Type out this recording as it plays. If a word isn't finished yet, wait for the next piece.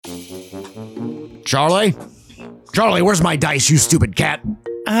Charlie? Charlie, where's my dice, you stupid cat?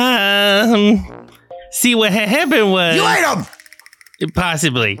 See, what happened was... You ate them!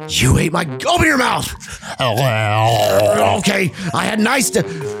 Possibly. You ate my... Open your mouth! Okay, I had nice...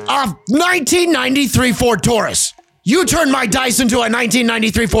 1993 Ford Taurus. You turned my dice into a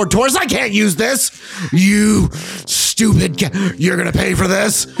 1993 Ford Taurus. I can't use this. You stupid cat. You're gonna pay for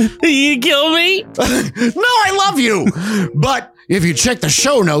this? You kill me? No, I love you. But if you check the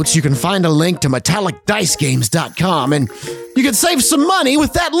show notes, you can find a link to metallicdicegames.com, and you can save some money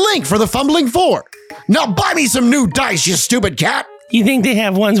with that link for the Fumbling 4. Now buy me some new dice, you stupid cat. You think they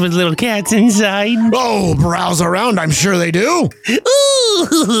have ones with little cats inside? Oh, browse around, I'm sure they do.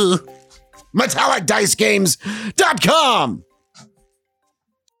 Ooh! metallicdicegames.com.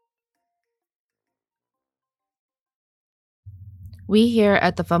 We here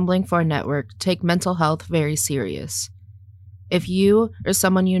at the Fumbling 4 Network take mental health very serious. If you or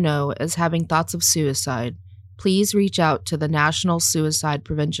someone you know is having thoughts of suicide, please reach out to the National Suicide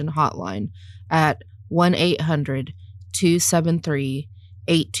Prevention Hotline at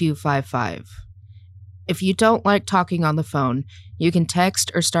 1-800-273-8255. If you don't like talking on the phone, you can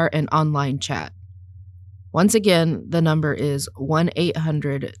text or start an online chat. Once again, the number is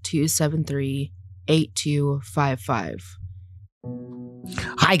 1-800-273-8255.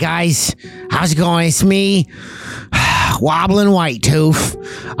 Hi guys, how's it going? It's me, Wobbling White Tooth.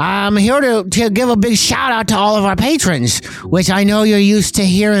 I'm here to give a big shout out to all of our patrons, which I know you're used to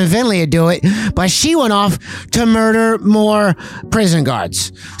hearing Vinlia do it, but she went off to murder more prison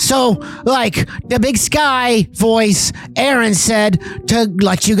guards. So, like the Big Sky voice, Aaron said to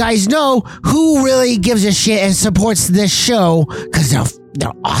let you guys know who really gives a shit and supports this show, because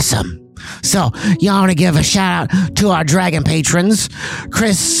they're awesome. So, y'all want to give a shout out to our dragon patrons,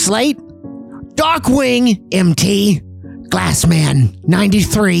 Chris Slate, Darkwing MT, Glassman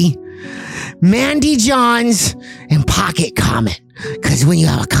 93, Mandy Johns, and Pocket Comet. Because when you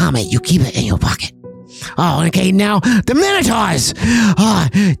have a comet, you keep it in your pocket. Oh, okay, now the Minotaurs.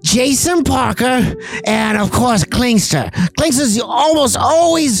 Jason Parker, and of course, Klingster. Klingster's almost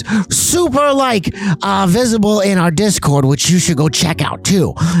always super, visible in our Discord, which you should go check out,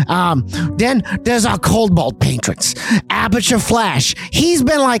 too. Then there's our Cold Bolt patrons. Aperture Flash. He's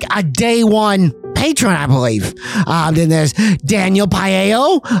been like a day one patron, I believe. Then there's Daniel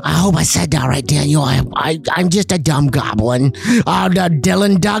Paeo. I hope I said that right, Daniel. I'm just a dumb goblin.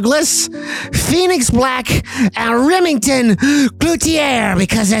 Dylan Douglas, Phoenix Black, and Remington Cloutier,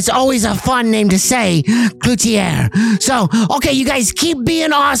 because that's always a fun name to say, Cloutier. So, okay, you guys keep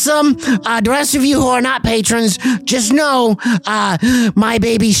being awesome. The rest of you who are not patrons, just know my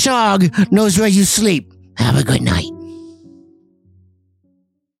baby Shog knows where you sleep. Have a good night.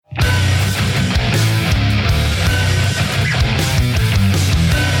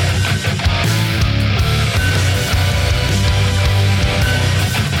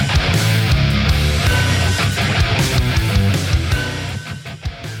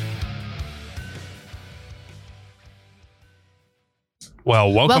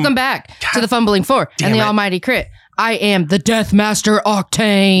 Well, welcome back to the Fumbling 4 and the Almighty Crit. I am the Death Master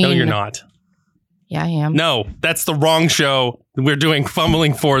Octane. No, you're not. Yeah, I am. No, that's the wrong show. We're doing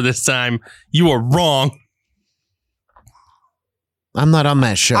Fumbling 4 this time. You are wrong. I'm not on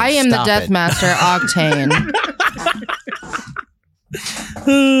that show. I am the Death Master Octane.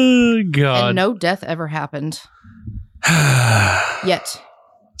 Oh, God. And no death ever happened. Yet.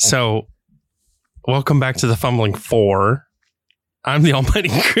 So, welcome back to the Fumbling 4. I'm the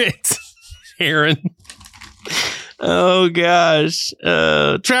Almighty Crit, Aaron. Oh, gosh.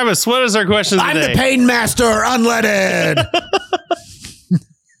 Travis, what is our question today? I'm the Pain Master, unleaded.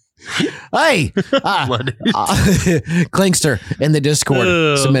 Hey, Klingster in the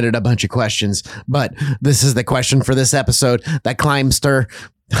Discord submitted a bunch of questions, but this is the question for this episode. That Climster,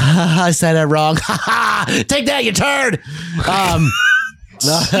 I said it wrong. Take that, you turd.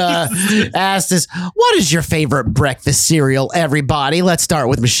 Asked us, what is your favorite breakfast cereal, everybody? Let's start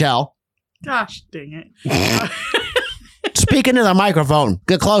with Michelle. Gosh dang it. Speak into the microphone.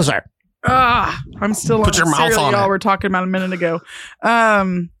 Get closer. I'm still Put on your the mouth cereal on y'all it. were talking about a minute ago.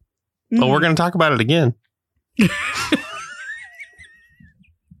 Well, we're going to talk about it again.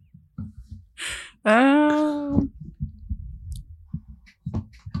 I'd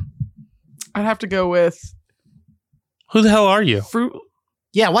have to go with Who the hell are you? fruit.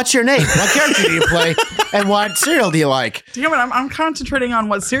 Yeah, what's your name? What character do you play? And what cereal do you like? Damn it, I'm concentrating on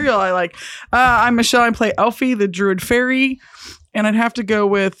what cereal I like. I'm Michelle. I play Elfie, the Druid Fairy. And I'd have to go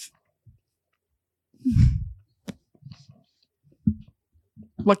with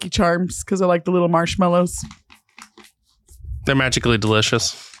Lucky Charms because I like the little marshmallows. They're magically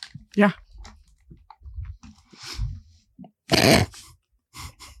delicious. Yeah.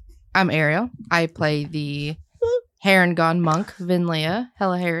 I'm Ariel. I play the Harengon monk, Vinlia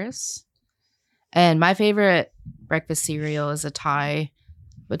Hella Harris. And my favorite breakfast cereal is a tie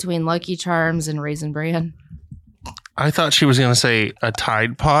between Lucky Charms and Raisin Bran. I thought she was going to say a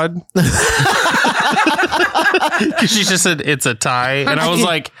Tide Pod. She just said it's a tie. And I was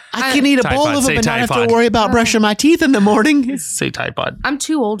like, I can eat a Tide bowl Pod, of say them and not Tide have Pod. to worry about brushing my teeth in the morning. say Tide Pod. I'm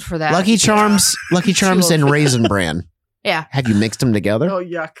too old for that. Lucky Charms and Raisin Bran. Yeah. Have you mixed them together? Oh,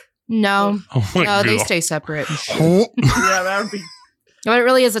 yuck. No. Oh my No, they God. stay separate. Yeah, that would be. But it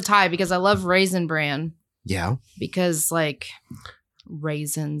really is a tie because I love Raisin Bran Yeah. because, like,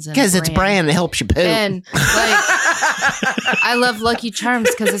 raisins and Because it's bran, it helps you poop. And, like, I love Lucky Charms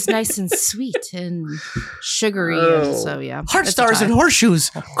because it's nice and sweet and sugary. And so, yeah. Heart it's a stars tie. and horseshoes,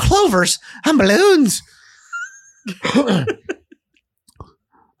 clovers and balloons.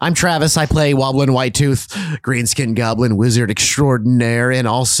 I'm Travis. I play Wobbling Whitetooth, Greenskin Goblin Wizard Extraordinaire, and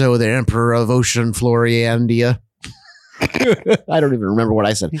also the Emperor of Ocean Floriandia. I don't even remember what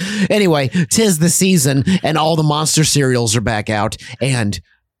I said. Anyway, 'tis the season, and all the monster cereals are back out, and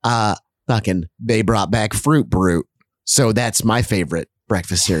they brought back Fruit Brute. So that's my favorite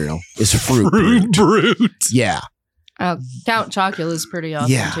breakfast cereal is Fruit Brute. Brute. Yeah. Count Chocula is pretty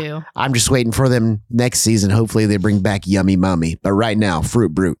awesome, Yeah. too. I'm just waiting for them next season. Hopefully they bring back Yummy Mummy. But right now,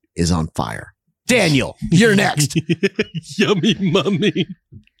 Fruit Brute is on fire. Daniel, you're next. Yummy Mummy.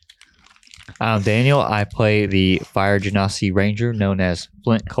 I'm Daniel. I play the Fire Genasi Ranger known as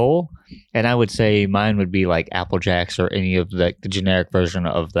Flint Cole. And I would say mine would be like Apple Jacks or any of the generic version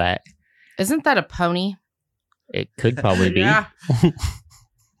of that. Isn't that a pony? It could probably be. Yeah.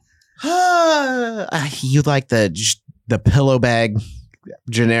 You like the pillow bag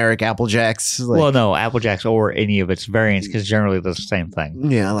generic Apple Jacks? Like, Well, no, Apple Jacks or any of its variants because generally they're the same thing.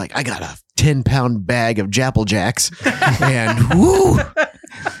 yeah, like I got a 10-pound bag of Japple Jacks, and woo.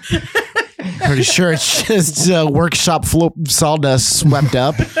 Pretty sure it's just workshop sawdust swept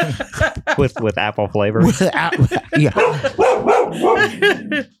up. with apple flavor. Yeah.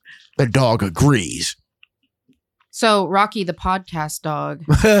 The dog agrees. So, Rocky the podcast dog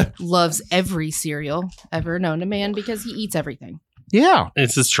loves every cereal ever known to man because he eats everything. Yeah.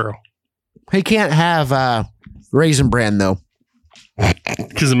 This is true. He can't have Raisin Bran, though.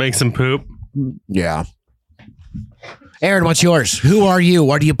 Because it makes him poop. Yeah. Aaron, what's yours? Who are you?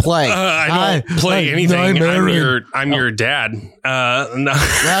 What do you play? I don't play I'm anything. Aaron. I'm your dad. No.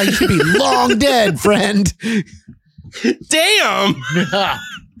 Well, you should be long dead, friend. Damn.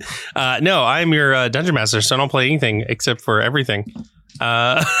 No, I'm your dungeon master, so I don't play anything except for everything.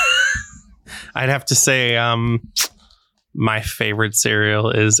 I'd have to say my favorite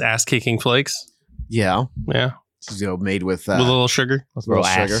cereal is Ass Kicking Flakes. Yeah. Yeah. So made with With a little sugar. With real real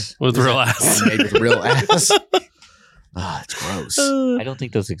sugar. ass. With real ass. made with real ass. Ah, it's gross. I don't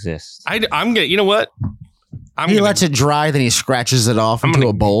think those exist. I'm gonna. You know what? He lets it dry, then he scratches it off I'm into gonna-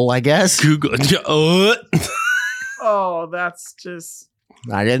 a bowl, I guess. Google. Oh, that's just.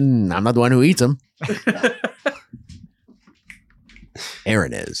 I'm not the one who eats them.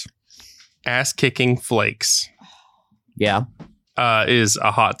 Aaron is. Ass Kicking Flakes Yeah. is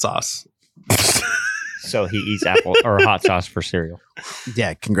a hot sauce. So he eats apple or hot sauce for cereal.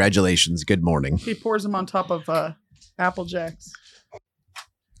 Yeah. Congratulations. Good morning. He pours them on top of Apple Jacks.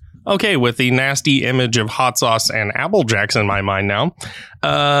 Okay, with the nasty image of hot sauce and Apple Jacks in my mind now,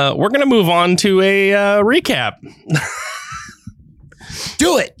 we're going to move on to a recap.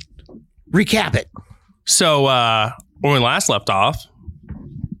 Do it. Recap it. So, when we last left off,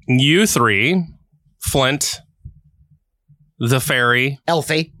 you three, Flint, the fairy,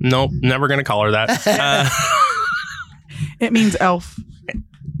 Elfie. nope, never going to call her that. It means elf.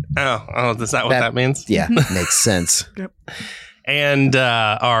 Oh, is that what that means? Yeah. Makes sense. And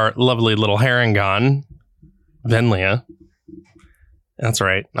our lovely little Harengon, Venlia. That's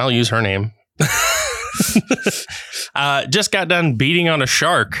right. I'll use her name. Just got done beating on a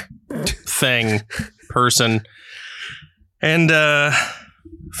shark person. And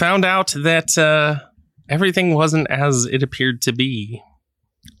found out that everything wasn't as it appeared to be.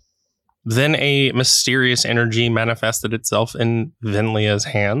 Then a mysterious energy manifested itself in Venlia's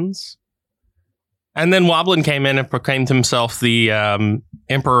hands. And then Woblin came in and proclaimed himself the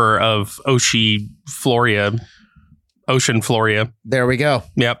Emperor of Ocean Floria. There we go.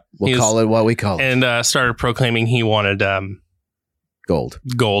 Yep. We'll call it what we call it. And started proclaiming he wanted Gold.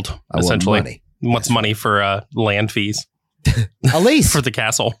 gold, I want essentially. money. Wants money for land fees A lease. for the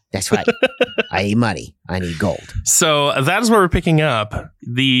castle. That's right. I need money. I need gold. So that is where we're picking up.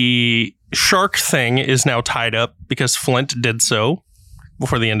 The shark thing is now tied up because Flint did so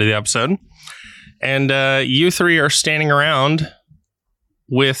before the end of the episode. And you three are standing around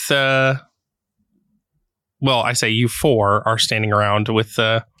with, I say you four are standing around with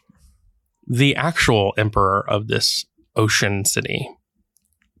the actual emperor of this ocean city.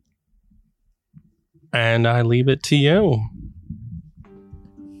 And I leave it to you.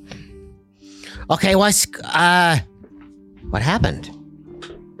 Okay, what happened?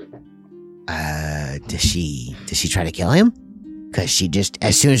 Does she try to kill him? Because she just,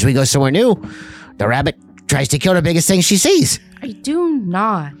 as soon as we go somewhere new, the rabbit tries to kill the biggest thing she sees. I do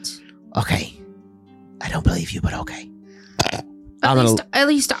not. Okay. I don't believe you, but okay. At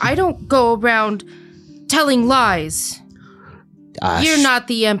least I don't go around telling lies. You're not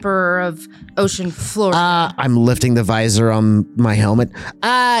the emperor of Ocean Florida. I'm lifting the visor on my helmet.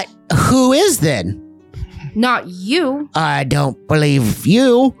 Who is then? Not you. I don't believe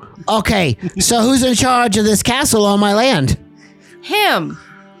you. Okay, so who's in charge of this castle on my land? Him.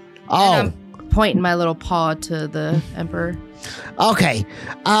 Oh. And I'm pointing my little paw to the emperor. Okay.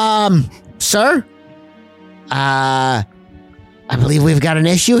 Sir? I believe we've got an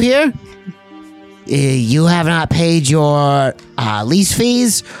issue here. You have not paid your lease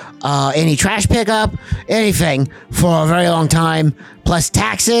fees, any trash pickup, anything for a very long time, plus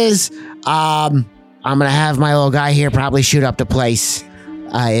taxes. I'm going to have my little guy here probably shoot up the place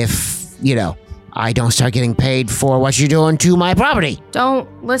if, I don't start getting paid for what you're doing to my property.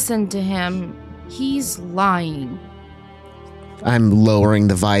 Don't listen to him. He's lying. I'm lowering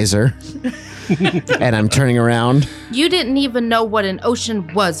the visor and I'm turning around. You didn't even know what an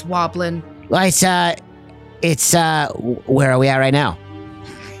ocean was, Woblin. Well, it's where are we at right now?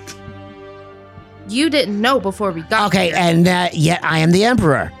 You didn't know before we got Okay, here. and yet I am the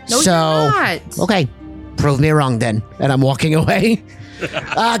emperor. No, so, you're not. Okay, prove me wrong then. And I'm walking away.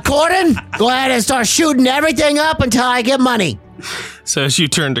 Corden, go ahead and start shooting everything up until I get money. So as you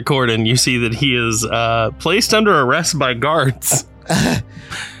turn to Corden, you see that he is placed under arrest by guards.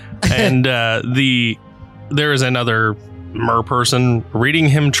 And there is another mer person reading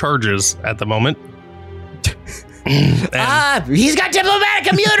him charges at the moment. He's got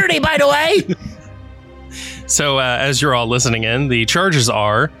diplomatic immunity, by the way. So as you're all listening in, the charges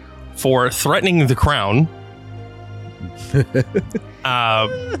are for threatening the crown,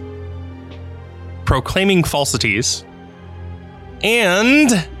 proclaiming falsities, and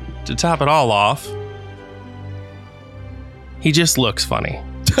to top it all off, he just looks funny.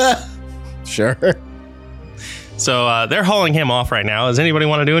 Sure. So they're hauling him off right now. Does anybody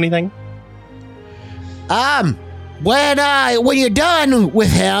want to do anything? When you're done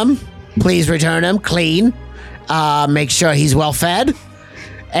with him, please return him clean. Make sure he's well fed,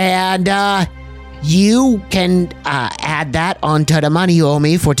 and you can add that onto the money you owe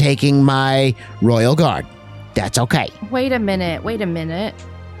me for taking my royal guard. That's okay. Wait a minute.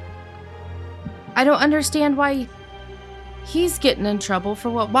 I don't understand why he's getting in trouble for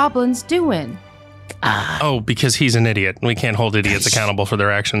what Woblin's doing. Because he's an idiot. We can't hold idiots accountable for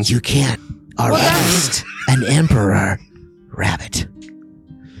their actions. You can't arrest an emperor rabbit.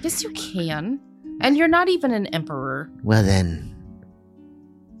 Yes, you can. And you're not even an emperor. Well then,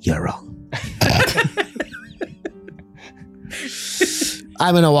 you're wrong.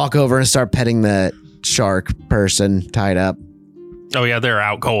 I'm gonna walk over and start petting the shark person tied up. Oh yeah, they're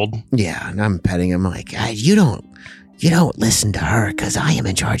out cold. Yeah, and I'm petting him like, you don't listen to her because I am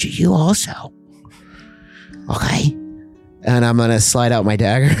in charge of you also. Okay? And I'm gonna slide out my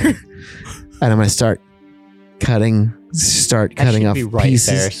dagger and I'm gonna start cutting off be right pieces.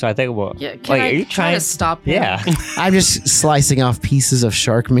 there. So I think, well, Yeah, can are I you try to stop him? Yeah, I'm just slicing off pieces of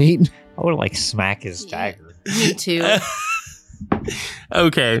shark meat. I would like smack his Yeah. dagger. Me too.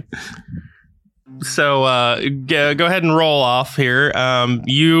 Okay. So go ahead and roll off here.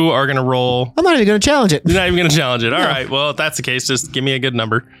 You are going to roll. I'm not even gonna challenge it. You're not even going to challenge it. All right. Well, if that's the case, just give me a good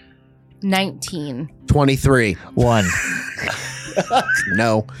number. 19. 23. 1.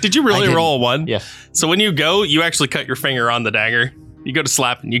 No. Did you I really didn't. roll a 1? Yes. So when you go, you actually cut your finger on the dagger. You go to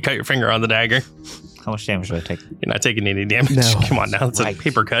slap and you cut your finger on the dagger. How much damage do I take? You're not taking any damage. No. Come on now. It's Right. a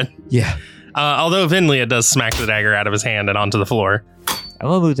paper cut. Yeah. Although Vinlia does smack the dagger out of his hand and onto the floor. I'm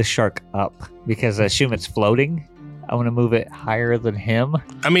gonna move the shark up because I assume it's floating. I want to move it higher than him.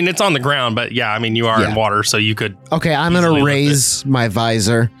 I mean, it's on the ground, but yeah, I mean, you are in Yeah. water, so you could. Okay, I'm Easily gonna lift raise my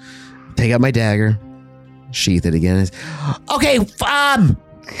visor, take out my dagger, sheath it again. Okay,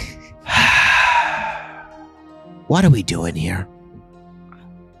 what are we doing here?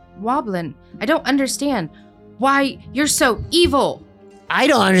 Woblin, I don't understand why you're so evil. I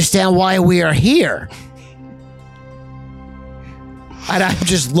don't understand why we are here. And I'm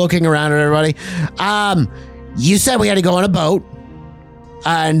just looking around at everybody. You said we had to go on a boat.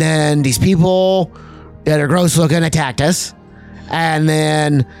 and then these people that are gross looking attacked us. And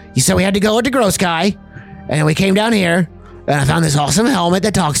then you said we had to go with the gross guy. And then we came down here, and I found this awesome helmet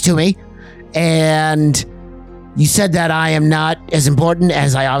that talks to me. And you said that I am not as important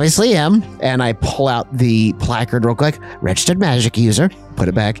as I obviously am. And I pull out the placard real quick. Registered magic user. Put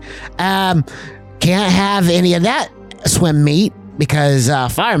it back. Can't have any of that swim meet because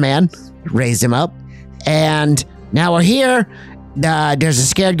Fireman raised him up. And now we're here. There's a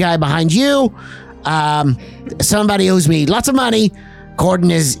scared guy behind you. Somebody owes me lots of money.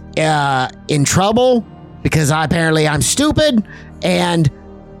 Gordon is in trouble because apparently I'm stupid. And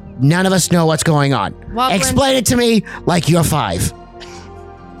none of us know what's going on. Woblin. Explain it to me like you're 5.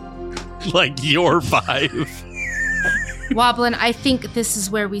 Like you're 5. Woblin, I think this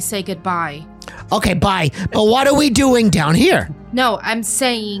is where we say goodbye. Okay, bye. But what are we doing down here? No, I'm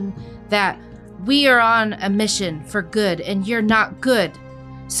saying that we are on a mission for good, and you're not good.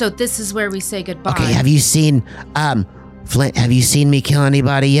 So this is where we say goodbye. Okay, have you seen, Flint, have you seen me kill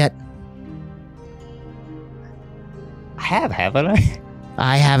anybody yet? I haven't I?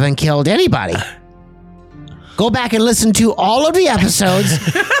 I haven't killed anybody. Go back and listen to all of the episodes.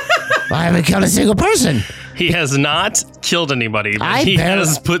 I haven't killed a single person. He has not killed anybody, but he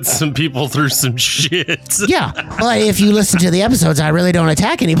has put some people through some shit. Yeah, but if you listen to the episodes, I really don't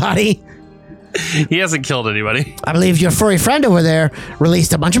attack anybody. He hasn't killed anybody. I believe your furry friend over there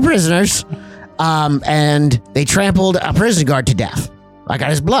released a bunch of prisoners, and they trampled a prison guard to death. I got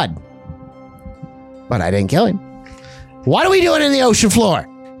his blood. But I didn't kill him. What are we doing in the ocean floor?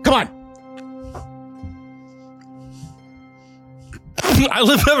 Come on. I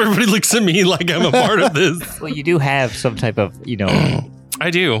love how everybody looks at me like I'm a part of this. Well, you do have some type of, I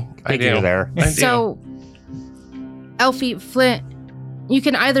do. figure there. I do. So, Elfie, Flint, you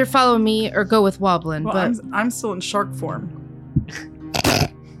can either follow me or go with Woblin. Well, but I'm still in shark form.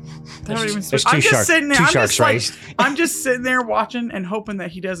 There's two sharks raised. I'm just sitting there watching and hoping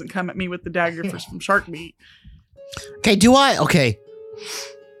that he doesn't come at me with the dagger from shark meat. Okay, do I? Okay.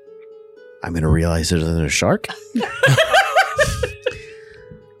 I'm going to realize there's a shark.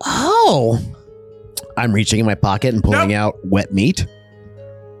 Oh. I'm reaching in my pocket and pulling out wet meat.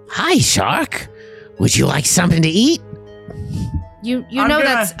 Hi, shark. Would you like something to eat? you know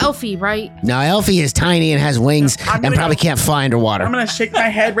that's Elfie, right? No, Elfie is tiny and has wings and probably can't fly underwater. I'm going to shake my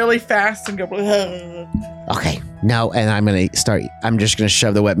head really fast and go. Okay, no, and I'm just going to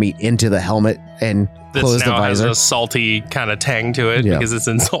shove the wet meat into the helmet and close This the now has visor. a salty kind of tang to it because it's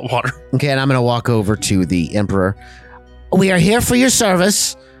in salt water. Okay, and I'm going to walk over to the Emperor. We are here for your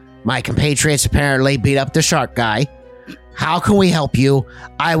service. My compatriots apparently beat up the shark guy. How can we help you?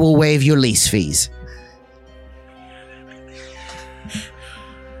 I will waive your lease fees.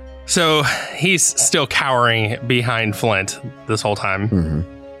 So he's still cowering behind Flint this whole time.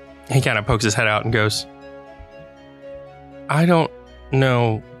 Mm-hmm. He kind of pokes his head out and goes, I don't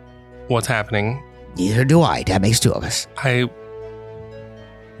know what's happening. Neither do I. That makes 2 of us. I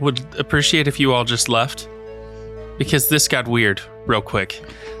would appreciate if you all just left because this got weird real quick.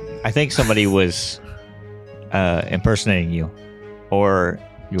 I think somebody was impersonating you or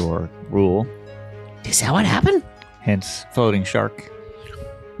your rule, Is that what happened? hence floating shark.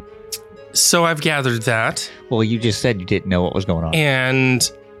 So I've gathered that. Well, you just said you didn't know what was going on.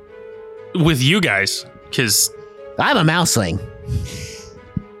 And with you guys, because I'm a mouseling.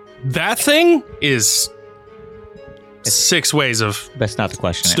 that thing is 6 ways of That's not the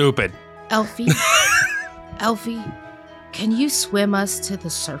question. stupid. Elfie, Elfie, can you swim us to the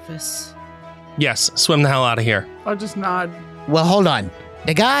surface? Yes, swim the hell out of here. I'll just nod. Well, hold on.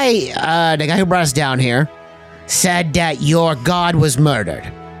 The guy who brought us down here said that your god was murdered.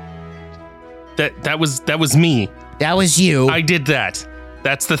 That was me. That was you. I did that.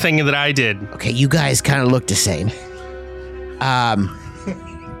 That's the thing that I did. Okay, you guys kind of look the same. I'm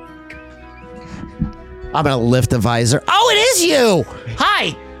gonna lift the visor. Oh, it is you!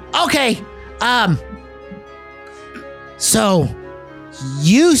 Hi! Okay, so,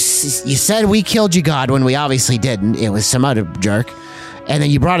 you said we killed your god when we obviously didn't. It was some other jerk. And then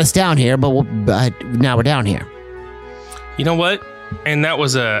you brought us down here, but now we're down here. You know what? And that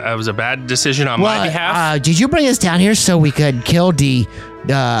was a bad decision on my behalf. Did you bring us down here so we could kill the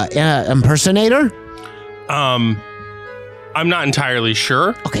impersonator? I'm not entirely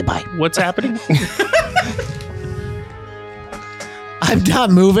sure Okay, bye. what's happening. I'm not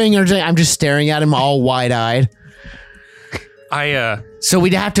moving or anything. I'm just staring at him all wide-eyed. So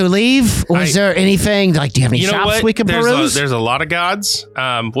we'd have to leave? Or is there anything, like, do you have any You know shops what? we can peruse? There's a lot of gods.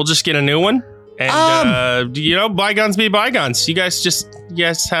 We'll just get a new one. And, bygones be bygones. You guys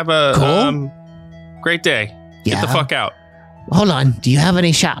have a Cool. great day. Get the fuck out. hold on. Do you have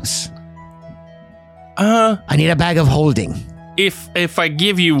any shops? I need a bag of holding. If I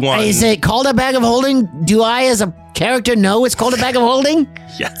give you one, Is it called a bag of holding? Do I, as a character, know it's called a bag of holding?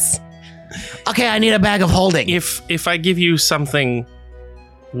 yes. Okay, I need a bag of holding. If I give you something,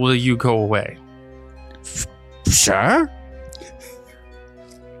 will you go away? Sure.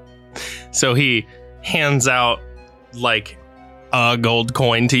 So he hands out like a gold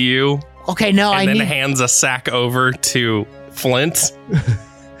coin to you, Okay, no, and I then need. hands a sack over to Flint.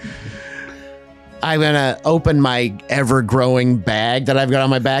 I'm gonna open my ever-growing bag that I've got on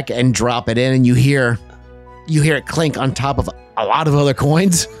my back and drop it in, and you hear it clink on top of a lot of other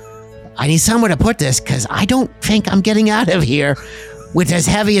coins. I need somewhere to put this because I don't think I'm getting out of here with as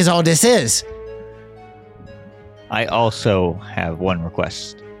heavy as all this is. I also have one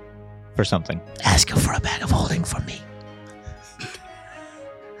request for something. Ask him for a bag of holding from me.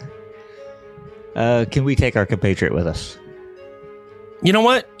 Can we take our compatriot with us? You know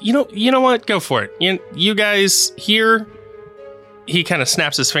what? You know what? Go for it. You guys here. He kind of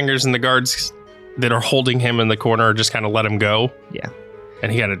snaps his fingers, and the guards that are holding him in the corner just kind of let him go. Yeah.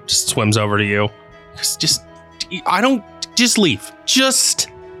 And he kind of just swims over to you. Just leave. Just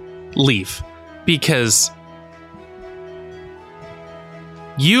leave. Because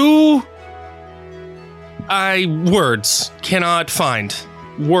words cannot find.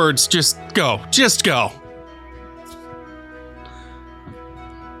 Words, just go. Just go.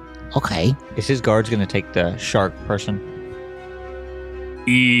 Okay. Is his guards going to take the shark person?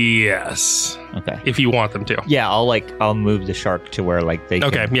 Yes. Okay. If you want them to. Yeah, I'll move the shark to where like they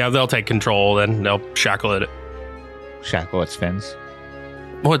Okay, can yeah, they'll take control, then they'll shackle it. shackle its fins.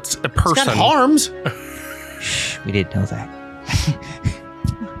 Well, it's a It's person. got arms. Shh, we didn't know that.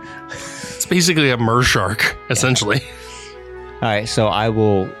 It's basically a mer shark, essentially. All right, so I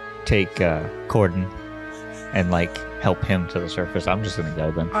will take Corden and like help him to the surface. I'm just gonna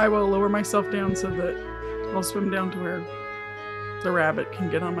go then. I will lower myself down so that I'll swim down to where the rabbit can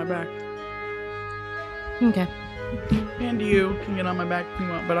get on my back. Okay. And you can get on my back if you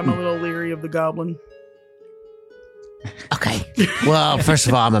want, but I'm a little leery of the goblin. Okay. Well, first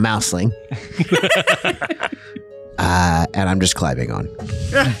of all, I'm a mouseling. And I'm just climbing on.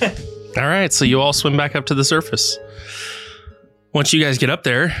 All right, so you all swim back up to the surface. Once you guys get up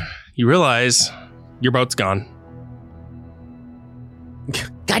there, you realize your boat's gone.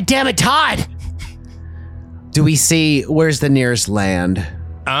 God damn it, Todd! Do we see where's the nearest land?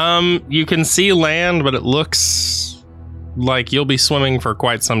 You can see land, but it looks like you'll be swimming for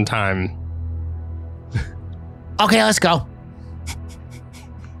quite some time. Okay, let's go.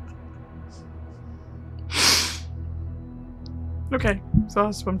 Okay, so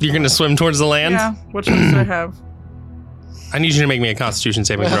I'll swim. You're going to swim towards the land? Yeah, what chance do I have? I need you to make me a constitution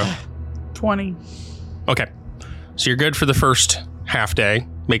saving throw. 20. Okay. So you're good for the first half day.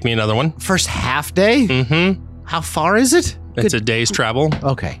 Make me another one. First half day? Mm-hmm. How far is it? It's a day's travel.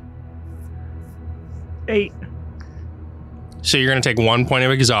 Okay. 8. So you're going to take 1 point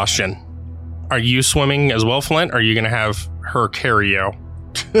of exhaustion. Are you swimming as well, Flint? Or are you going to have her carry you?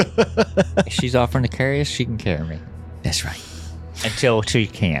 If she's offering to carry us, she can carry me That's right. until she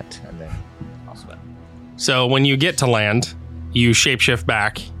can't, and then I'll swim. So when you get to land, you shapeshift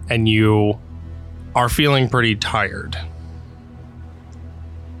back and you are feeling pretty tired.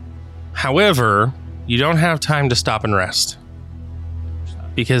 However, you don't have time to stop and rest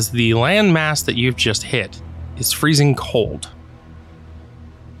because the landmass that you've just hit is freezing cold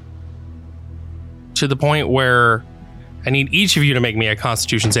to the point where I need each of you to make me a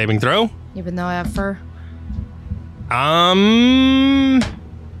constitution saving throw. Even though I have fur.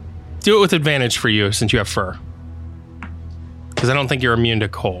 Do it with advantage for you since you have fur. Because I don't think you're immune to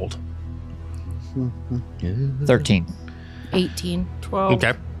cold. 13. 18. 12.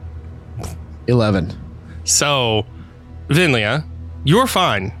 Okay. 11. So, Vinlia, you're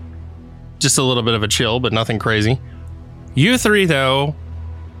fine. Just a little bit of a chill, but nothing crazy. You three, though,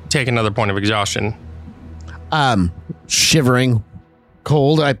 take another point of exhaustion. Shivering,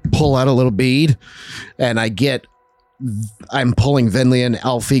 cold. I pull out a little bead, and I'm pulling Vinley and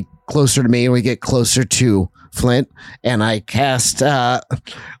Alfie closer to me, and we get closer to Flint, and I cast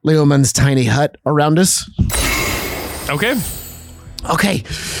Leoman's tiny hut around us. Okay. Okay,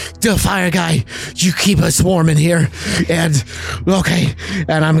 the fire guy, you keep us warm in here, and okay,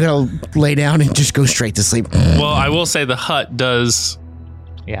 and I'm gonna lay down and just go straight to sleep. Well, I will say the hut does.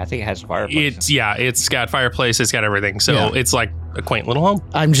 Yeah, I think it has a fireplace. It's got fireplace, it's got everything. So Yeah. it's like a quaint little home.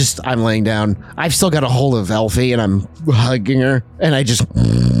 I'm laying down. I've still got a hold of Elfie, and I'm hugging her, and I just.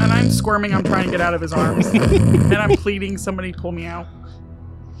 And I'm squirming. I'm trying to get out of his arms. And I'm pleading, somebody pull me out.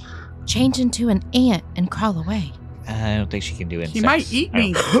 Change into an ant and crawl away. I don't think she can do insects. He might eat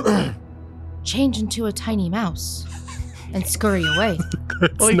me. Change into a tiny mouse and scurry away.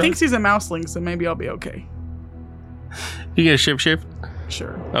 Well, he thinks he's a mouseling, so maybe I'll be okay. You get a shape?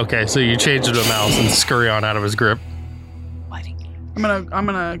 Sure. Okay, so you change into a mouse and scurry on out of his grip. I'm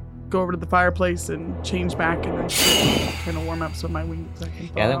gonna go over to the fireplace and change back and then kind of warm up so my wings can thaw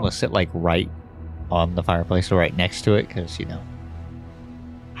Yeah, then out. we'll sit like right on the fireplace or right next to it because,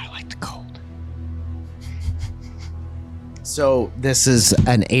 I like the cold. So this is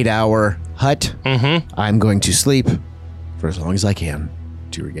an 8-hour hut. Mm-hmm. I'm going to sleep for as long as I can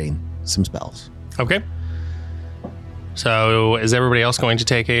to regain some spells. Okay. So is everybody else going to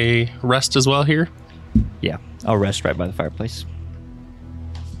take a rest as well here? Yeah, I'll rest right by the fireplace.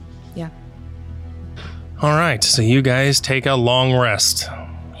 Yeah. All right, so you guys take a long rest.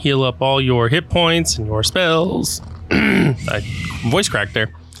 Heal up all your hit points and your spells. I voice cracked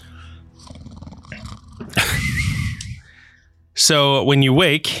there. So when you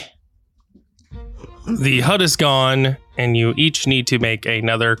wake, the hut is gone, and you each need to make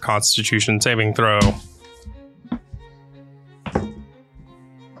another Constitution saving throw.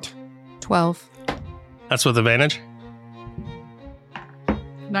 12. That's with advantage.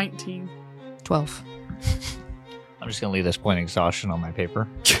 19. 12. I'm just going to leave this point exhaustion on my paper.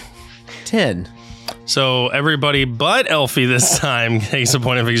 10. So everybody but Elfie this time takes a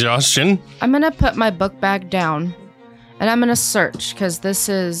point of exhaustion. I'm going to put my book bag down and I'm going to search because this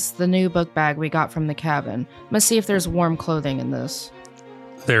is the new book bag we got from the cabin. I'm going to see if there's warm clothing in this.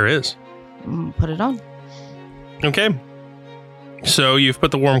 There is. Put it on. Okay. So you've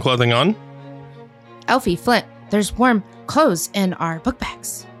put the warm clothing on. Elfie, Flint, there's warm clothes in our book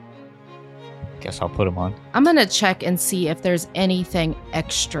bags. Guess I'll put them on. I'm going to check and see if there's anything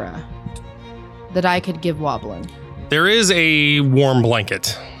extra that I could give Wobbling. There is a warm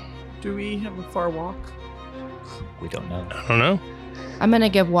blanket. Do we have a far walk? We don't know. I don't know. I'm going to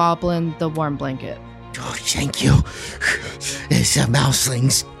give Wobbling the warm blanket. Oh, thank you. It's a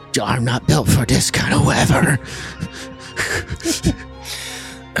mouseling's arm not built for this kind of weather.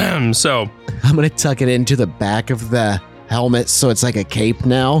 So I'm going to tuck it into the back of the helmet so it's like a cape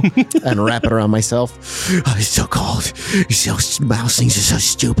now and wrap it around myself. Oh, it's so cold. So mouselings are so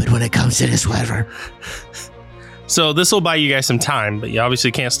stupid when it comes to this weather. So this will buy you guys some time, but you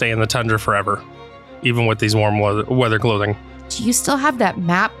obviously can't stay in the tundra forever, even with these warm weather clothing. Do you still have that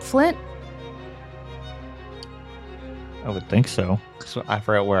map, Flint? I would think so. So I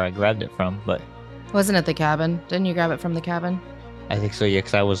forgot where I grabbed it from, but Wasn't it the cabin? Didn't you grab it from the cabin? I think so, yeah,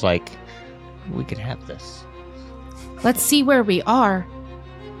 because I was like, we could have this. Let's see where we are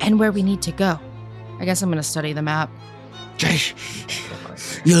and where we need to go. I guess I'm going to study the map.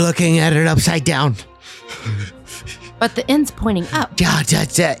 You're looking at it upside down. But the end's pointing up. Yeah,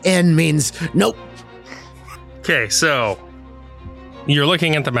 that end means nope. Okay, so you're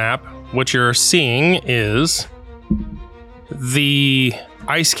looking at the map. What you're seeing is the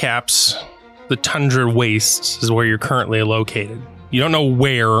ice caps, the tundra wastes is where you're currently located. You don't know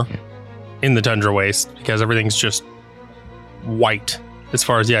where in the tundra waste because everything's just white as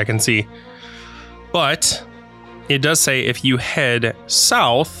far as the eye can see. But it does say if you head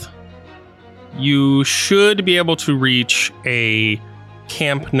south, you should be able to reach a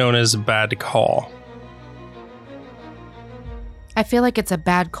camp known as Bad Call. I feel like it's a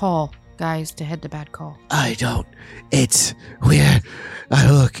bad call, guys, to head to Bad Call. I don't. It's where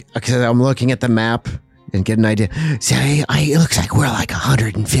I look because I'm looking at the map and get an idea. Say, it looks like we're like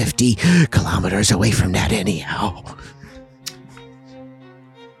 150 kilometers away from that anyhow.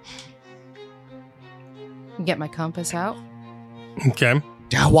 Get my compass out. Okay.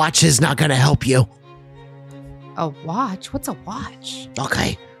 A watch is not going to help you. A watch? What's a watch?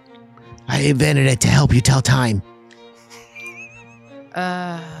 Okay. I invented it to help you tell time. So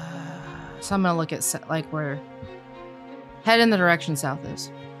I'm gonna look at like where. Head in the direction south is.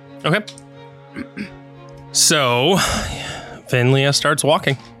 Okay. So, Vinlia starts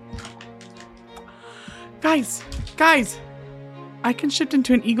walking. Guys, I can shift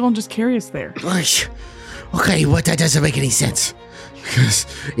into an eagle and just carry us there. Okay, what? That doesn't make any sense. Because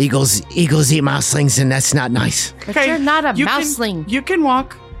eagles eat mouselings, and that's not nice. But you're not a you mouseling. You can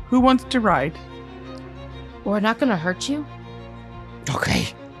walk. Who wants to ride? We're not gonna hurt you. Okay,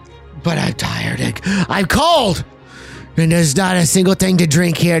 but I'm tired. I'm cold, and there's not a single thing to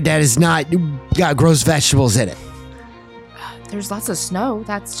drink here that is not got gross vegetables in it. There's lots of snow.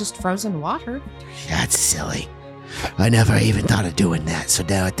 That's just frozen water. That's silly. I never even thought of doing that, so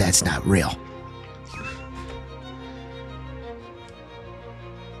that's not real.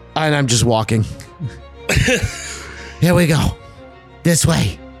 And I'm just walking. Here we go. This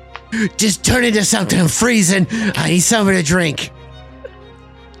way. Just turn into something. I'm freezing. I need something to drink.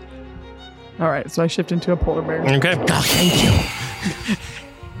 All right, so I shift into a polar bear. Okay. Oh, thank you.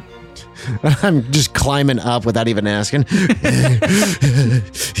 I'm just climbing up without even asking.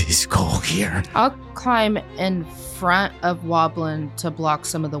 It's cold here. I'll climb in front of Woblin to block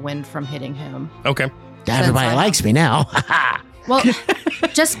some of the wind from hitting him. Okay. Everybody I likes me now. Well,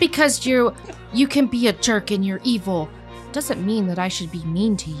 just because you can be a jerk and you're evil doesn't mean that I should be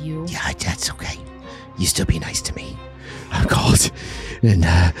mean to you. Yeah, that's okay. You still be nice to me. I'm cold. And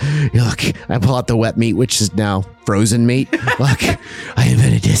look, I pull out the wet meat, which is now frozen meat. Look, I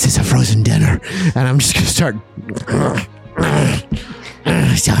invented this as a frozen dinner. And I'm just going to start...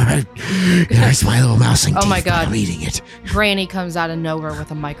 There's my little mousing Oh teeth, my God. I'm eating it. Granny comes out of nowhere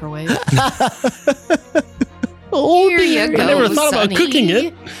with a microwave. Oh, Here you dear. go, I never thought about Sonny. cooking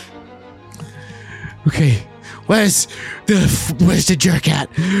it. Okay, where's the jerk at?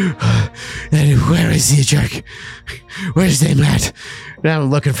 And where is the jerk? Where's the at? Now I'm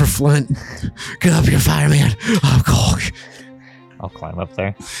looking for Flint. Get up here, fireman. I'm cold. I'll climb up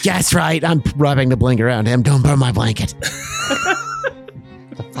there. Yeah, that's right. I'm rubbing the blanket around him. Don't burn my blanket.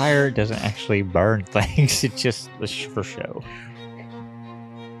 The fire doesn't actually burn things. It's just for show.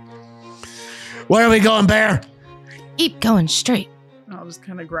 Where are we going, Bear? Keep going straight. I'll just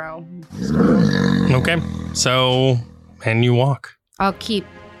kind of growl. Okay. So, and you walk. I'll keep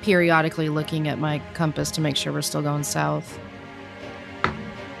periodically looking at my compass to make sure we're still going south.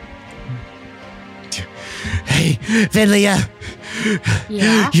 Hey, Vinlia.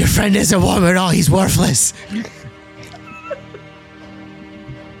 Yeah? Your friend isn't warm at all. He's worthless.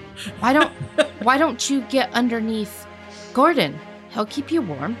 Why don't you get underneath Gordon? He'll keep you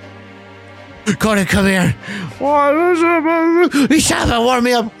warm. Gordon, come here. He's trying to warm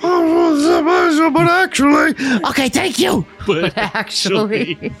me up. But actually. Okay, thank you. But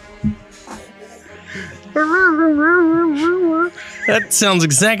actually, That sounds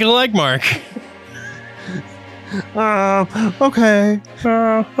exactly like Mark. Okay.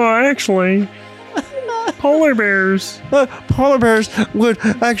 Actually, polar bears. Polar bears would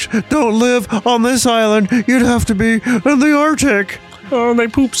actually don't live on this island. You'd have to be in the Arctic. Oh, they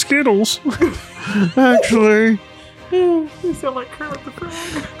poop Skittles. Actually. You sound like Kermit the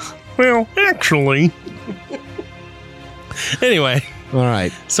Frog. Well, actually. Anyway, All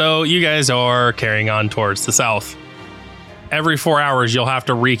right. so you guys are carrying on towards the south. Every 4 hours, you'll have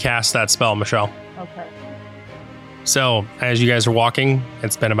to recast that spell, Michelle. Okay. So, as you guys are walking,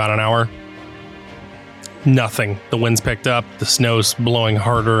 it's been about an hour. Nothing. The wind's picked up. The snow's blowing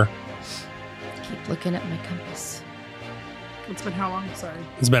harder. keep looking at my compass. It's been how long? Sorry.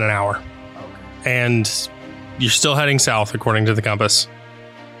 It's been an hour. Okay. And you're still heading south, according to the compass.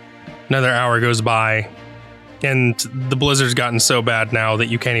 Another hour goes by, and the blizzard's gotten so bad now that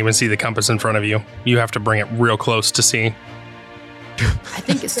you can't even see the compass in front of you. You have to bring it real close to see, I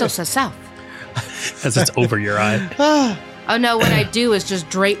think it still says south. as it's over your eye. Oh no, what I do is just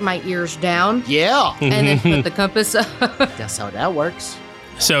drape my ears down Yeah. and then put the compass up. That's how that works.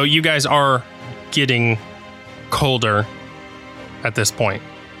 So you guys are getting colder at this point,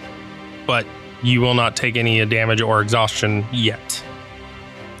 but you will not take any damage or exhaustion yet.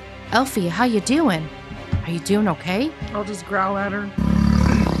 Elfie, how you doing? Are you doing okay? I'll just growl at her.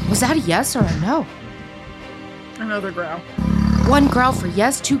 Was that a yes or a no? Another growl. 1 growl for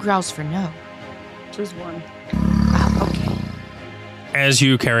yes, 2 growls for no. Just one. Oh, okay. As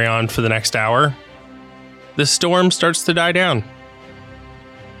you carry on for the next hour, the storm starts to die down.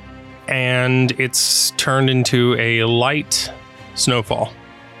 And it's turned into a light snowfall.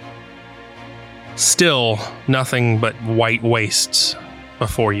 Still nothing but white wastes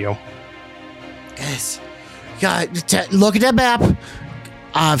before you. Guys, look at the map.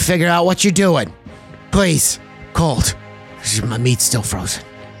 Figure out what you're doing. Please. Cold. My meat's still frozen.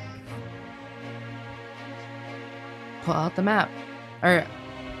 Pull out the map. Or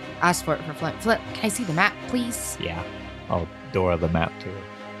ask for it for Flint. Flint, can I see the map, please? Yeah. I'll Dora the map to her.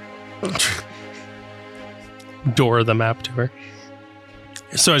 Dora the map to her.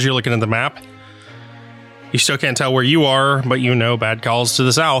 So as you're looking at the map, you still can't tell where you are, but you know Bad Call's to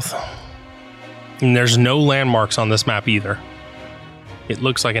the south. And there's no landmarks on this map either. It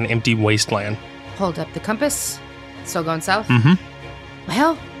looks like an empty wasteland. Hold up the compass. Still going south? Mm-hmm.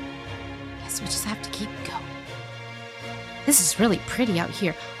 Well, guess we just have to keep going. This is really pretty out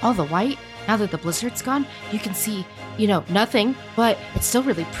here. All the white, now that the blizzard's gone, you can see, nothing, but it's still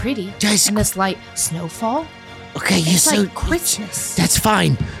really pretty. Guys, And this light snowfall, okay, it's like Christmas. That's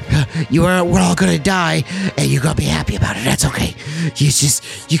fine. We're all gonna die, and you're gonna be happy about it. That's okay.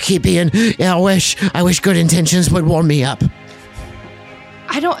 You keep being. I wish good intentions would warm me up.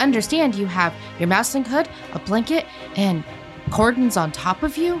 I don't understand. You have your mousling hood, a blanket, and Cordon's on top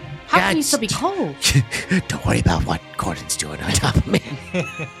of you? How can you still be cold? Don't worry about what Gordon's doing on top of me.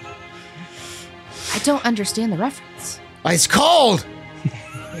 I don't understand the reference. It's cold.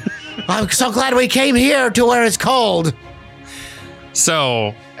 I'm so glad we came here to where it's cold.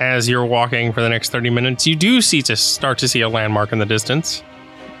 So, as you're walking for the next 30 minutes, you do start to see a landmark in the distance.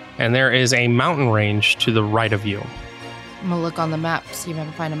 And there is a mountain range to the right of you. I'm gonna look on the map, see if I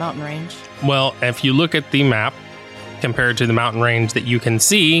can find a mountain range. Well, if you look at the map, compared to the mountain range that you can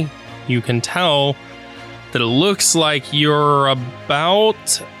see, you can tell that it looks like you're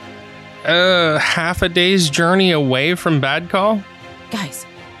about half a day's journey away from Bad Call. Guys,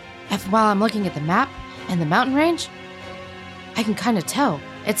 while I'm looking at the map and the mountain range, I can kind of tell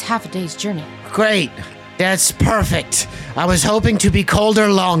it's half a day's journey. Great. That's perfect. I was hoping to be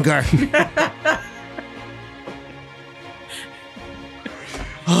colder longer.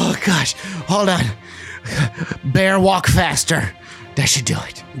 Oh, gosh. Hold on. Bear, walk faster. That should do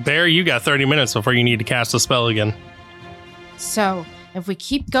it. Bear, you got 30 minutes before you need to cast a spell again. So, if we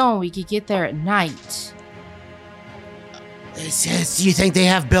keep going, we could get there at night. Do you think they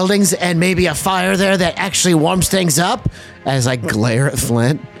have buildings and maybe a fire there that actually warms things up? As I glare at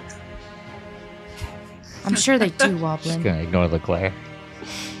Flint. I'm sure they do, Just Woblin. gonna ignore the glare.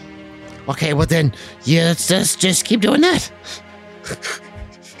 Okay, well then, yeah, let's just keep doing that.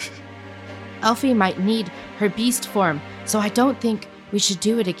 Elfie might need her beast form, so I don't think we should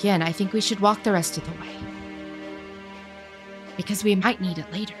do it again. I think we should walk the rest of the way. Because we might need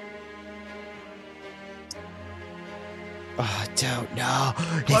it later. Oh, don't know.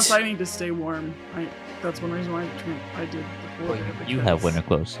 Plus, I need to stay warm. That's one reason why I did before. You have winter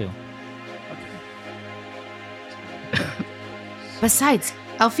clothes too. Okay. Besides,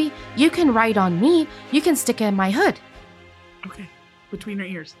 Elfie, you can ride on me. You can stick in my hood. Okay. Between your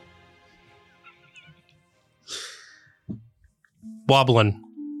ears. Woblin,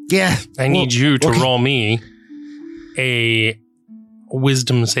 Yeah. I need you to okay. roll me a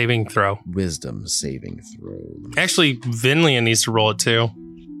wisdom saving throw. Wisdom saving throw. Actually, Vinlia needs to roll it too.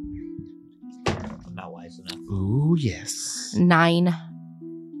 I'm not wise enough. Ooh, yes. 9.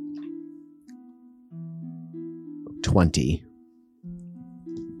 20.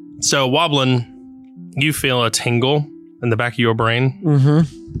 So, Woblin, you feel a tingle in the back of your brain,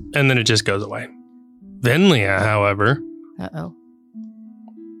 Mm-hmm. and then it just goes away. Vinlia, however, Uh-oh.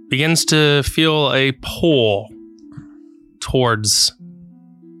 begins to feel a pull towards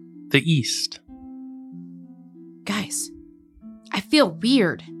the east. Guys, I feel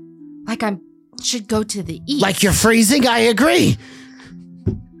weird. Like I should go to the east. Like you're freezing? I agree.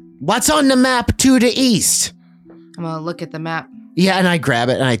 What's on the map to the east? I'm gonna look at the map. Yeah, and I grab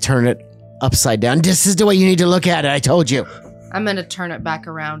it and I turn it upside down. This is the way you need to look at it, I told you. I'm gonna turn it back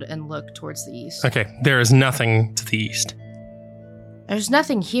around and look towards the east. Okay, there is nothing to the east. There's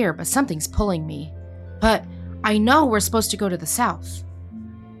nothing here, but something's pulling me. But I know we're supposed to go to the south.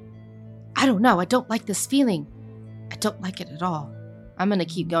 I don't know. I don't like this feeling. I don't like it at all. I'm gonna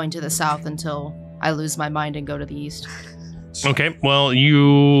keep going to the south until I lose my mind and go to the east. Okay, well,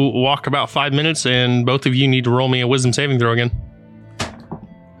 you walk about 5 minutes, and both of you need to roll me a wisdom saving throw again.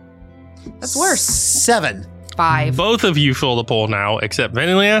 That's worse. 7. 5. Both of you feel the pull now, except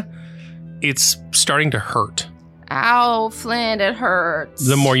Vanilla. It's starting to hurt. Ow, Flint, it hurts.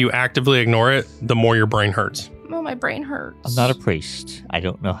 The more you actively ignore it, the more your brain hurts. Oh, my brain hurts. I'm not a priest. I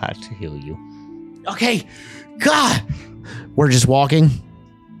don't know how to heal you. Okay. God. We're just walking.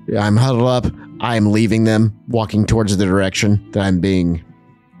 I'm huddled up. I'm leaving them, walking towards the direction that I'm being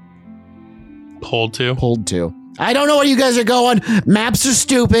Pulled to. pulled to. I don't know where you guys are going. Maps are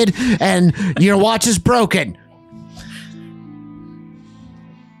stupid, and your watch is broken.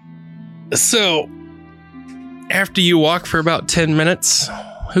 So, after you walk for about 10 minutes,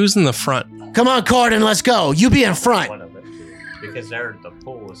 who's in the front? Come on, Corden, let's go. You be in front. One of them too, because they're the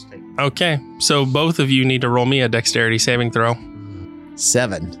pool is taking. Okay, so both of you need to roll me a dexterity saving throw.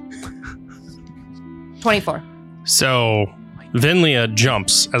 7. 24. So, Vinlia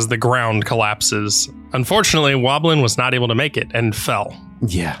jumps as the ground collapses. Unfortunately, Woblin was not able to make it and fell,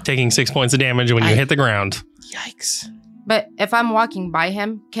 Yeah. taking 6 points of damage when you hit the ground. Yikes. But if I'm walking by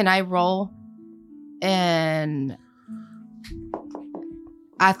him, can I roll in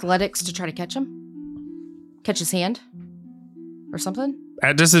athletics to try to catch him? Catch his hand? Or something?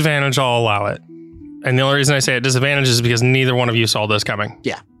 At disadvantage, I'll allow it. And the only reason I say at disadvantage is because neither one of you saw this coming.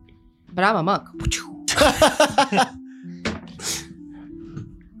 But I'm a monk.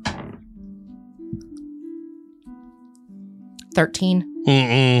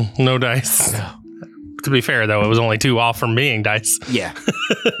 13. No dice. To be fair, though, it was only 2 off from being dice. Yeah.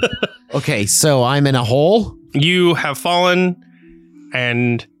 Okay, so I'm in a hole. You have fallen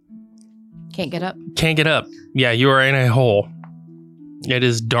and Can't get up. can't get up. Yeah, you are in a hole. It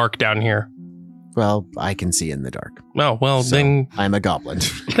is dark down here. Well, I can see in the dark. Oh, well, So, then I'm a goblin.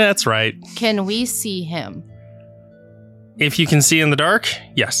 that's right. Can we see him? If you can see in the dark,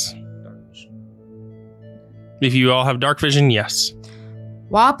 yes. If you all have dark vision, yes.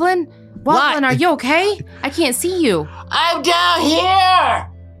 Woblin? What? Woblin, are you okay? I can't see you. I'm down here!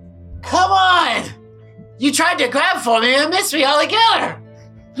 Come on! You tried to grab for me and missed me altogether!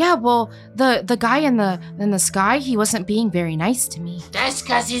 Yeah, well, the guy in the sky, he wasn't being very nice to me. That's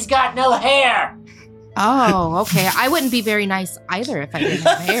because he's got no hair! Oh, okay. I wouldn't be very nice either if I didn't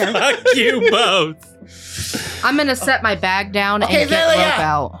have hair. Fuck you both. I'm gonna set my bag down Okay, and get Lilia. rope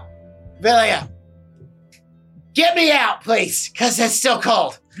out. Villia, get me out, please, because it's still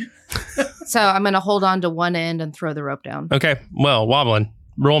cold. So I'm gonna hold on to one end and throw the rope down. Okay, well, Woblin,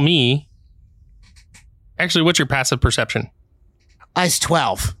 roll me. Actually, what's your passive perception? It's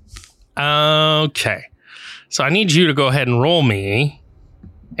 12. Okay. So I need you to go ahead and roll me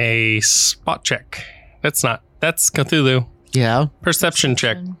a spot check. That's Cthulhu. Yeah. Perception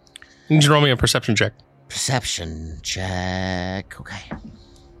check. I need you to roll me a perception check. Perception check. Okay.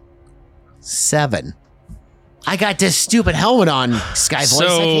 7. I got this stupid helmet on, Sky Voice. I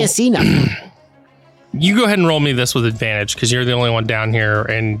So- can't see nothing. You go ahead and roll me this with advantage because you're the only one down here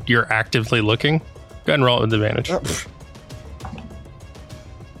and you're actively looking. Go ahead and roll it with advantage.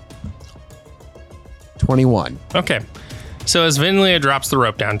 21. Okay. So as Vinlia drops the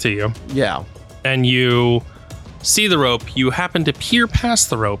rope down to you Yeah. and you see the rope, you happen to peer past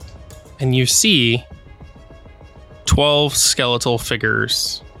the rope and you see 12 skeletal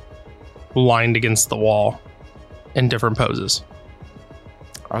figures lined against the wall in different poses.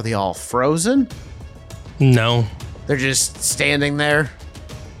 Are they all frozen? No. They're just standing there,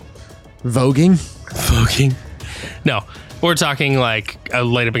 voguing. Fucking. No. We're talking like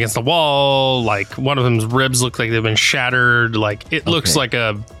laid up against the wall, like one of them's ribs look like they've been shattered, like it looks Okay.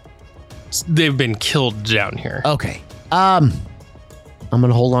 like they've been killed down here. Okay. I'm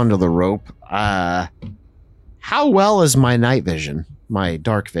gonna hold on to the rope. How well is my night vision? My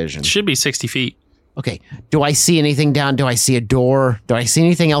dark vision. It should be 60 feet. Okay. Do I see anything down? Do I see a door? Do I see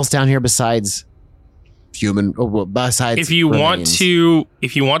anything else down here besides human? Besides, If you remains?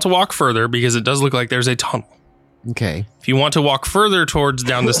 want to walk further, because it does look like there's a tunnel. Okay. If you want to walk further towards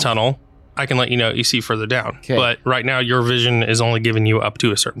down this tunnel, I can let you know what you see further down. Okay. But right now, your vision is only giving you up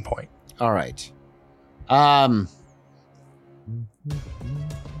to a certain point. All right. Let me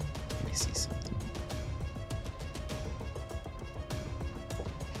see something.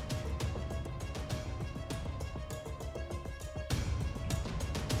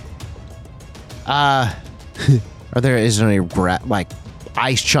 Is there any like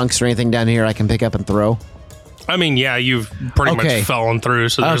ice chunks or anything down here I can pick up and throw? I mean, yeah, you've pretty Okay. much fallen through,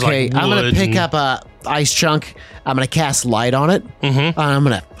 so there's Okay, like I'm gonna wood pick and- up a ice chunk. I'm gonna cast light on it. Mhm. And I'm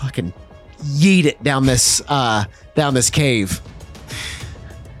gonna fucking yeet it down this cave.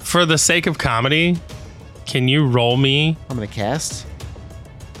 For the sake of comedy, can you roll me? I'm gonna cast.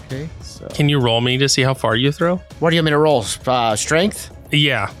 Okay. So Can you roll me to see how far you throw? what do you want me to roll? Strength?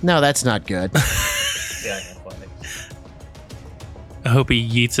 Yeah. No, that's not good. I hope he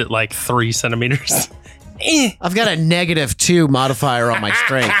yeets it like 3 centimeters. I've got a -2 modifier on my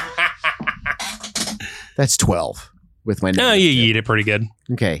strength. That's 12 with my. No, negative you 2. yeet it pretty good.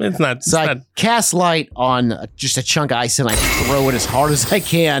 Okay. It's not. So I It's not cast light on just a chunk of ice and I throw it as hard as I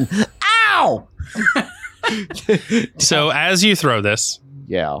can. Ow! so as you throw this,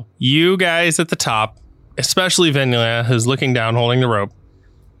 Yeah. you guys at the top, especially Vinlia, who's looking down holding the rope,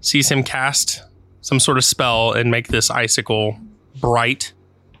 sees him cast some sort of spell and make this icicle bright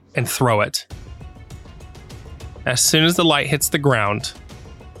and throw it. As soon as the light hits the ground,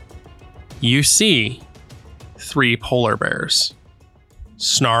 you see 3 polar bears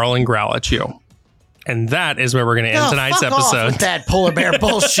snarl and growl at you. And that is where we're going to end Oh, tonight's fuck off episode. with that polar bear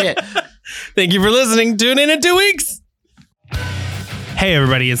bullshit. Thank you for listening. Tune in 2 weeks. Hey,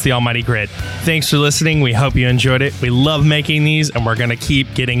 everybody, it's the Almighty Grit. Thanks for listening. We hope you enjoyed it. We love making these, and we're going to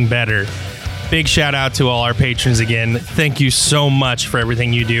keep getting better. Big shout out to all our patrons again. Thank you so much for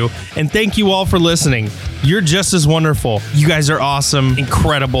everything you do. And thank you all for listening. You're just as wonderful. You guys are awesome,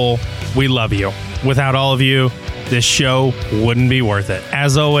 incredible. We love you. Without all of you, this show wouldn't be worth it.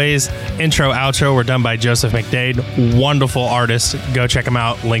 As always, intro, outro were done by Joseph McDade. Wonderful artist. Go check him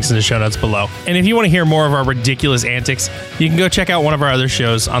out. Links in the show notes below. And if you want to hear more of our ridiculous antics, you can go check out one of our other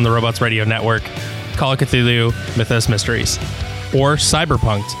shows on the Robots Radio Network, Call of Cthulhu, Mythos Mysteries, or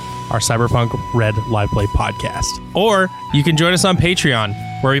Cyberpunked. our Cyberpunk Red Live Play podcast. Or you can join us on Patreon,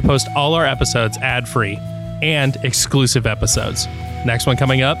 where we post all our episodes ad-free and exclusive episodes. Next one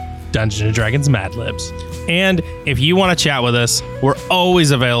coming up, Dungeons & Dragons Mad Libs. And if you want to chat with us, we're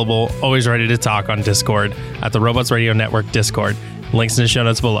always available, always ready to talk on Discord at the Robots Radio Network Discord. Links in the show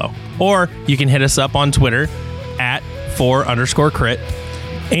notes below. Or you can hit us up on Twitter at 4_crit.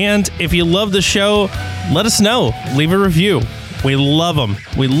 And if you love the show, let us know. Leave a review. We love them.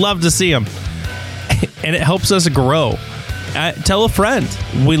 We love to see them. And it helps us grow. Tell a friend.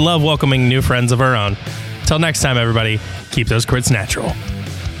 We love welcoming new friends of our own. Till next time, everybody, keep those crits natural.